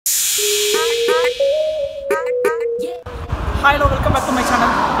Hi, hello, welcome back to my channel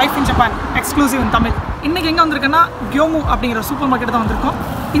Life in Japan exclusive in Tamil. இன்னைக்கு எங்க வந்திருக்கேன்னா கியோமு அப்படிங்கற super market தான் வந்திருக்கோம்.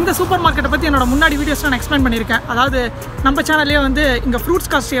 இந்த சூப்பர் மார்க்கெட்டை பத்தி என்னோட முன்னாடி வீடியோஸ்ல நான் எக்ஸ்பிளைன் பண்ணியிருக்கேன். அதாவது நம்ம சேனல்லே வந்து இங்க ஃப்ரூட்ஸ்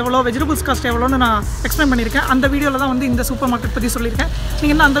காஸ்ட் எவ்வளோ, வெஜிடபிள்ஸ் காஸ்ட் எவ்வளோன்னு நான் எக்ஸ்பிளைன் பண்ணியிருக்கேன். அந்த வீடியோல தான் வந்து இந்த சூப்பர் மார்க்கெட் பத்தி சொல்லியிருக்கேன்.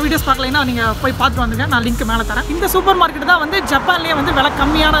 நீங்க இன்னும் அந்த வீடியோஸ் பார்க்கலைன்னா நீங்க போய் பார்த்துட்டு வந்துங்க. நான் லிங்க் மேலே தரேன். இந்த சூப்பர் மார்க்கெட் தான் வந்து ஜப்பான்லேயே வந்து விலை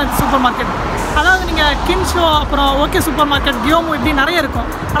கம்மியான சூப்பர் மார்க்கெட். அதாவது நீங்கள் கின்ஷோ அப்புறம் ஓகே சூப்பர் மார்க்கெட் கியோமு இப்படி நிறைய இருக்கும்.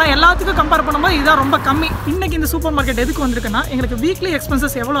 ஆனால் எல்லாத்துக்கும் கம்பேர் பண்ணும்போது இதுதான் ரொம்ப கம்மி. இன்றைக்கி இந்த சூப்பர் மார்க்கெட் எதுக்கு வந்திருக்குன்னா எங்களுக்கு வீக்லி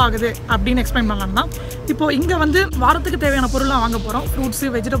எக்ஸ்பென்சஸ் எவ்வளோ ஆகுது அப்படின்னு எக்ஸ்பிளைன் பண்ணலாம் தான். இப்போது இங்கே வந்து வாரத்துக்கு தேவையான பொருள்லாம் வாங்க போகிறோம். ஃப்ரூட்ஸு,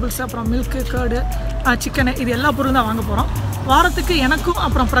 வெஜிடபிள்ஸ், அப்புறம் மில்க்கு, கேர்டு, சிக்கனு, இது எல்லா பொருளும் தான் வாங்க போகிறோம். வாரத்துக்கு எனக்கும்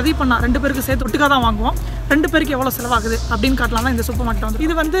அப்புறம் பிரதீப் அண்ணா 2 பேருக்கு சேர்த்து ஒட்டுக்காக தான் வாங்குவோம். 2 பேருக்கு எவ்வளோ செலவாகுது அப்படின்னு காட்டலாம் தான் இந்த சூப்பர் மார்க்கெட் வந்து.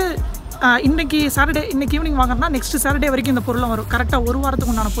 இது வந்து இன்றைக்கி சாட்டர்டே, இன்றைக்கி ஈவினிங் வாங்கினா நெக்ஸ்ட் சாட்டர்டே வரைக்கும் இந்த பொருளும் வரும். கரெக்டாக ஒரு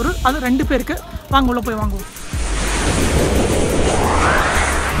வாரத்துக்கு உண்டான பொருள். அது 2 பேருக்கு வாங்க உள்ள போய் வாங்குவோம்.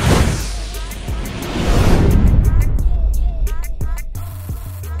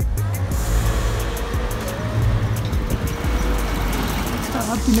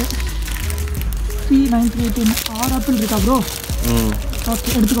 ஆப்பிள் 398 6 ஆப்பிள் இருக்கா ப்ரோ? ஓகே,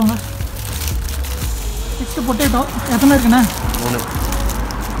 எடுத்துக்கோங்க. நெக்ஸ்ட்டு பொட்டேட்டோ எத்தனை இருக்குண்ணே? 3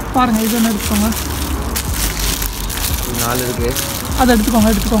 பாருங்கள், இது என்ன எடுத்துக்கோங்க. 4 இருக்குது, அதை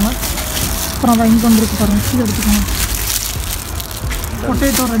எடுத்துக்கோங்க. அப்புறம் அதை இங்கே வந்துருக்கு பாருங்கள், இது எடுத்துக்கோங்க.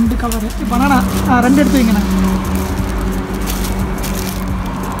 Potato 2 cover. பனானா 2 எடுத்து வைங்கண்ணே.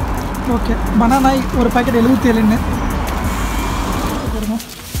 ஓகே, பனானா ஒரு பாக்கெட் 77 போடுங்க.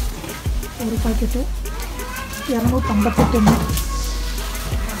 ஒரு பாக்கெட்டு 258.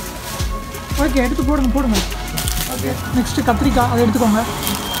 ஓகே, எடுத்து போடுங்க. ஓகே, நெக்ஸ்ட்டு கத்திரிக்காய், அதை எடுத்துக்கோங்க.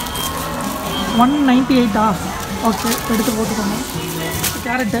 198. ஓகே, எடுத்து போட்டுக்கோங்க.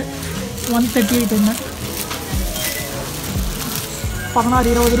 கேரட்டு 138.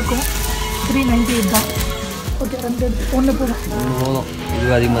 16 20 இருக்கும். 398 தான். ஓகே, 2 எடுத்து 1 போதும். இது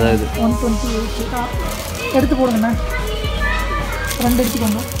அதிகமாக தான் இருக்குது. 128 எடுத்து போடுங்கண்ணே. 2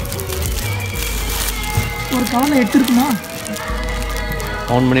 எடுத்துக்கோங்க. ஒரு கவரில் 8 இருக்குமா?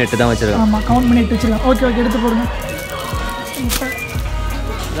 கவுண்ட் பண்ணி 8 தான் வச்சுருக்கேன். ஆமாம், கவுண்ட் பண்ணி 8 வச்சுருக்கேன். ஓகே, எடுத்து போடுங்க.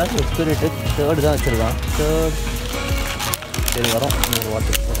 எக்ஸ்பீரியட்டு 3 தான் வச்சுருக்கான். சரி, வரும். ஒரு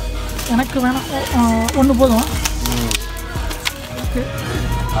வாரத்துக்கு போகிறோம். எனக்கு வேணாம், 1 போதும். ஓகே,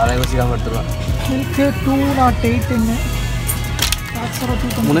 அதை யோசிக்காமல் எடுத்துக்கலாம். மில்க்கு 208.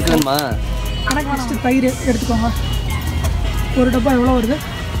 உனக்கு வேணுமா? எனக்கு ஃபஸ்ட்டு தயிர் எடுத்துக்கோங்க. ஒரு டப்பா எவ்வளோ வருது?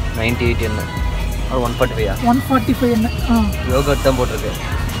 98 என்ன? ஒரு 145. 145 என்ன? யோகட் தான் போட்டிருக்கு.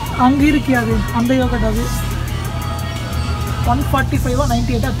 அங்கே இருக்கு அது, அந்த யோகட் அது 145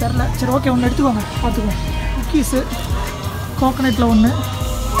 98 தெரில. சரி, ஓகே, 1 எடுத்துக்கோங்க. பார்த்துக்கோங்க. குக்கீஸு கோகனட்டில் 1,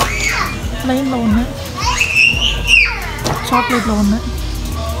 ப்ளைனில் 1, சாக்லேட்டில் 1.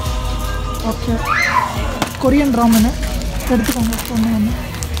 ஓகே, கொரியன் ராமனு எடுத்துக்கோங்க. 1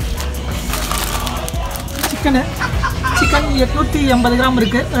 சிக்கன் 880 கிராம்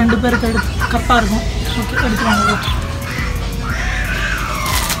இருக்குது. 2 பேருக்கு கரெக்டாக இருக்கும். ஓகே, எடுத்துக்கோங்க.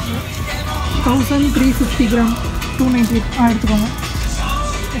 1350 கிராம் 298. எடுத்துக்கோங்க.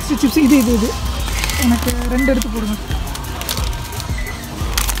 நெக்ஸ்ட்டு சிப்ஸ் இது எனக்கு 2 எடுத்து போடுங்க.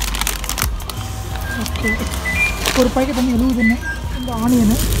 ஓகே, ஒரு பாக்கெட் வந்து 70. இந்த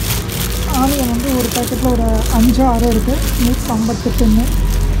ஆனியன் வந்து ஒரு பாக்கெட்டில் ஒரு 5 6 இருக்குது. மில்க் 58.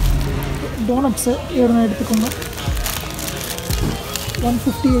 டோனட்ஸு 7 எடுத்துக்கோங்க.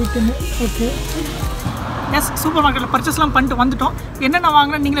 158. ஓகே, எஸ், சூப்பர் மார்க்கெட்டில் பர்ச்சேஸ்லாம் பண்ணிட்டு வந்துட்டோம். என்னென்ன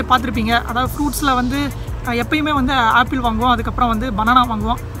வாங்கினா நீங்களே பார்த்துருப்பீங்க. அதாவது ஃப்ரூட்ஸில் வந்து எப்பயுமே வந்து ஆப்பிள் வாங்குவோம், அதுக்கப்புறம் வந்து பனானா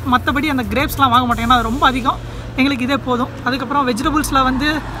வாங்குவோம். மற்றபடி அந்த கிரேப்ஸ்லாம் வாங்க மாட்டோம், ஏன்னா அது ரொம்ப அதிகம். எங்களுக்கு இதே போதும். அதுக்கப்புறம் வெஜிடபிள்ஸில் வந்து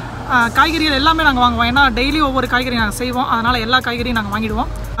காய்கறிகள் எல்லாமே நாங்கள் வாங்குவோம். ஏன்னா டெய்லி ஒவ்வொரு காய்கறி நாங்கள் செய்வோம். அதனால் எல்லா காய்கறியும் நாங்கள்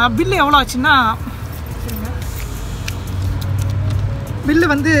வாங்கிடுவோம். பில்லு எவ்வளோ ஆச்சுன்னா, பில்லு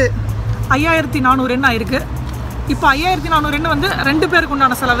வந்து 5400 என்ன ஆயிருக்கு. இப்போ 5400 வந்து 2 பேருக்கு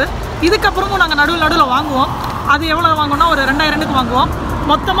உண்டான செலவு. இதுக்கப்புறமும் நாங்கள் நடுவில் வாங்குவோம். அது எவ்வளோ வாங்குவோம்னா ஒரு 2000 வாங்குவோம்.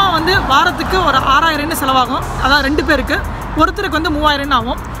 மொத்தமாக வந்து வாரத்துக்கு ஒரு 6000 செலவாகும். அதாவது 2 பேருக்கு, ஒருத்தருக்கு வந்து 3000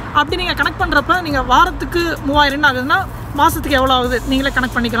 ஆகும். அப்படி நீங்கள் கனெக்ட் பண்ணுறப்ப நீங்கள் வாரத்துக்கு 3000 ஆகுதுன்னா மாதத்துக்கு எவ்வளோ ஆகுது நீங்களே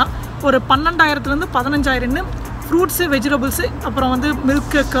கனெக்ட் பண்ணிக்கலாம். ஒரு 12000 15,000 ஃப்ரூட்ஸு, வெஜிடபிள்ஸு, அப்புறம் வந்து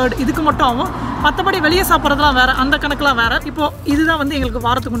மில்க்கு, கேர்டு, இதுக்கு மட்டும் ஆகும். மற்றபடி வெளியே சாப்பிட்றதுலாம் வேறு, அந்த கணக்கெலாம் வேறு. இப்போது இதுதான் வந்து எங்களுக்கு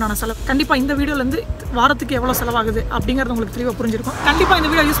வாரத்துக்கு உண்டான செலவு. கண்டிப்பாக இந்த வீடியோலேருந்து வாரத்துக்கு எவ்வளோ செலவாகுது அப்படிங்கிறது உங்களுக்கு தெளிவாக புரிஞ்சிருக்கும். கண்டிப்பாக இந்த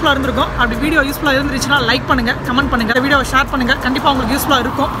வீடியோ யூஸ்ஃபுல்லாக இருந்திருக்கும். அப்படி வீடியோ யூஸ்ஃபுல்லாக இருந்துச்சுன்னா லைக் பண்ணுங்கள், கமெண்ட் பண்ணுங்கள், இந்த வீடியோவை ஷேர் பண்ணுங்கள். கண்டிப்பாக உங்களுக்கு யூஸ்ஃபுல்லாக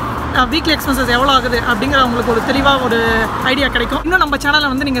இருக்கும். வீக்லி எக்ஸ்பென்சஸ் எவ்வளோ ஆகுது அப்படிங்கிற உங்களுக்கு ஒரு தெளிவாக ஒரு ஐடியா கிடைக்கும். இன்னும் நம்ம சேனலை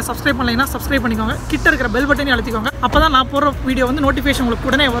வந்து நீங்கள் சப்ஸ்கிரைப் பண்ணலைன்னா சப்ஸ்கிரைப் பண்ணிக்கோங்க. கிட்ட இருக்கிற பெல் பட்டனையும் அழுத்திக்கோங்க. அப்போ தான் நான் போடுற வீடியோ வந்து நோட்டிஃபிகேஷன் உங்களுக்கு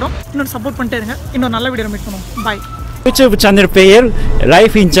உடனே வரும். இன்னொரு சப்போர்ட் பண்ணிட்டே இருங்க. இன்னொரு நல்ல வீடியோ மீட் பண்ணுவோம். பாய். YouTube channel பெயர்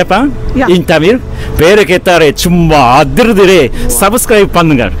லைஃப் இன் ஜப்பான் Yeah. இன் தமிழ் பேரு கேட்டாரே சும்மா அதிர்திரே சப்ஸ்கிரைப்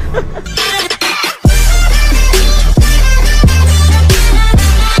பண்ணுங்க